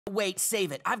Wait,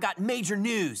 save it. I've got major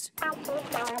news.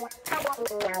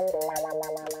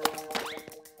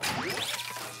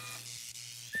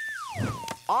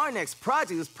 Our next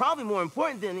project is probably more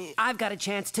important than the... I've got a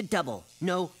chance to double,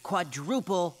 no,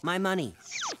 quadruple my money.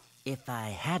 If I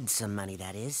had some money,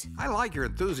 that is. I like your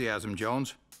enthusiasm,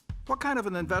 Jones. What kind of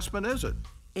an investment is it?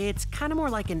 It's kind of more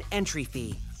like an entry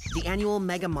fee. The annual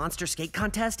Mega Monster Skate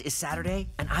Contest is Saturday,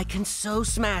 and I can so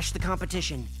smash the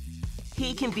competition.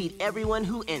 He can beat everyone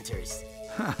who enters.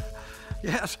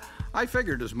 Yes, I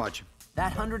figured as much.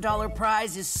 That $100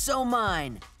 prize is so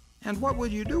mine. And what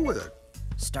would you do with it?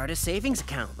 Start a savings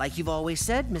account, like you've always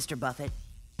said, Mr. Buffett.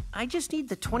 I just need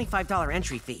the $25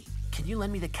 entry fee. Can you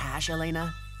lend me the cash,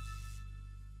 Elena?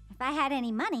 If I had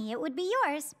any money, it would be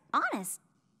yours. Honest.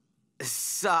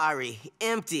 Sorry,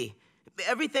 empty.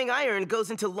 Everything I earn goes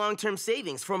into long-term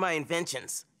savings for my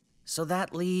inventions. So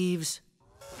that leaves...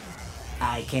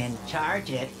 I can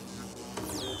charge it.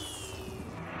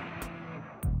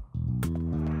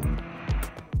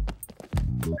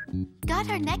 Got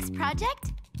our next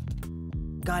project?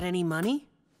 Got any money?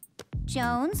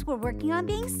 Jones, we're working on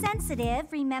being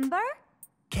sensitive, remember?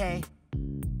 Okay.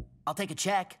 I'll take a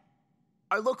check.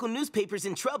 Our local newspaper's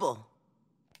in trouble.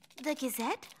 The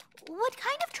Gazette? What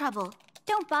kind of trouble?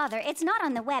 Don't bother, it's not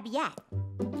on the web yet.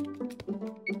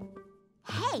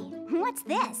 Hey, what's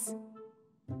this?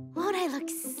 Won't I look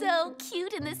so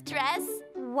cute in this dress?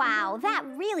 Wow, that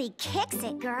really kicks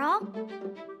it, girl.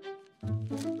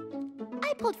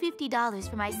 I pulled $50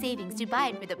 from my savings to buy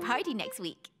it for the party next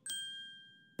week.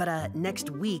 But, next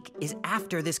week is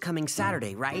after this coming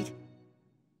Saturday, right?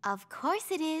 Of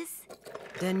course it is.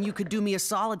 Then you could do me a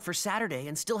solid for Saturday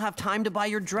and still have time to buy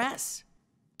your dress.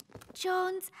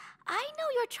 Jones, I know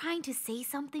you're trying to say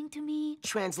something to me.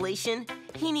 Translation,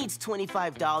 he needs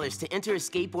 $25 to enter a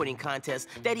skateboarding contest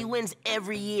that he wins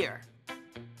every year.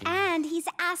 And he's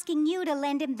asking you to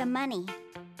lend him the money.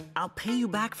 I'll pay you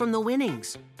back from the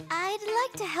winnings. I'd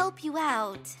like to help you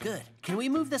out. Good. Can we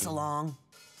move this along?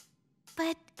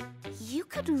 But you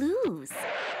could lose.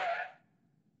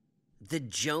 The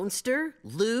Jonester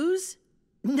lose?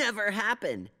 Never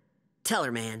happen. Tell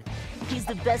her, man. He's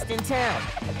the best in town.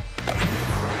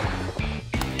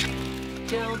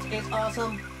 Jones is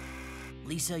awesome.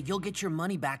 Lisa, you'll get your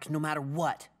money back no matter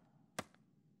what.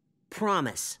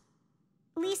 Promise.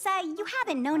 Lisa, you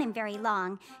haven't known him very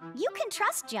long. You can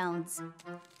trust Jones.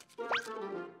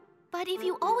 But if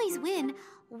you always win,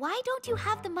 why don't you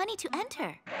have the money to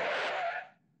enter?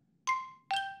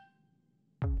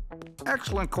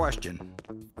 Excellent question.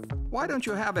 Why don't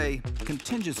you have a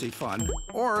contingency fund,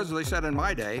 or as they said in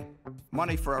my day,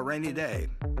 money for a rainy day?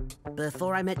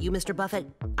 Before I met you, Mr. Buffett,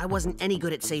 I wasn't any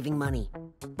good at saving money.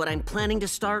 But I'm planning to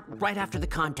start right after the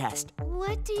contest.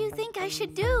 What do you think I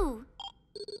should do?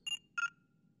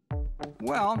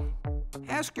 Well,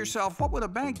 ask yourself, what would a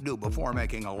bank do before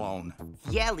making a loan?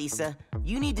 Yeah, Lisa,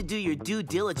 you need to do your due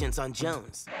diligence on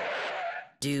Jones.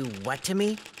 Do what to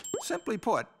me? Simply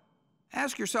put,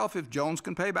 ask yourself if Jones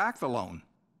can pay back the loan.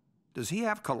 Does he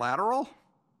have collateral?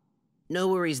 No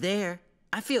worries there.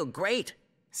 I feel great.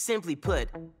 Simply put,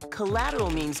 collateral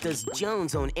means does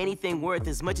Jones own anything worth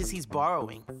as much as he's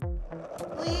borrowing?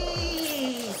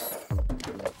 Whee!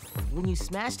 When you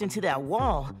smashed into that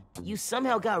wall, you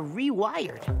somehow got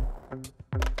rewired.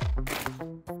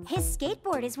 His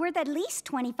skateboard is worth at least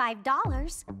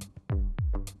 $25.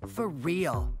 For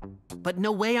real. But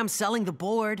no way I'm selling the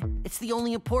board. It's the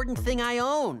only important thing I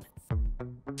own.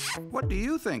 What do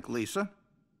you think, Lisa?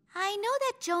 I know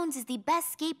that Jones is the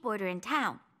best skateboarder in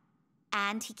town.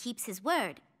 And he keeps his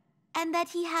word. And that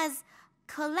he has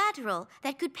collateral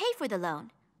that could pay for the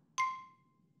loan.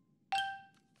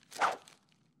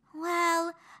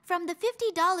 Well, from the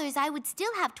 $50, I would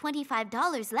still have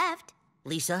 $25 left.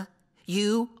 Lisa,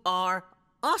 you are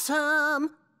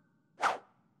awesome!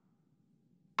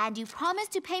 And you promise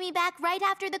to pay me back right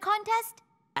after the contest?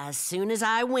 As soon as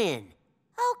I win.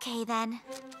 Okay, then.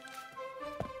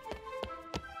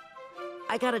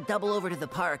 I gotta double over to the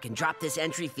park and drop this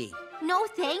entry fee. No,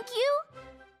 thank you?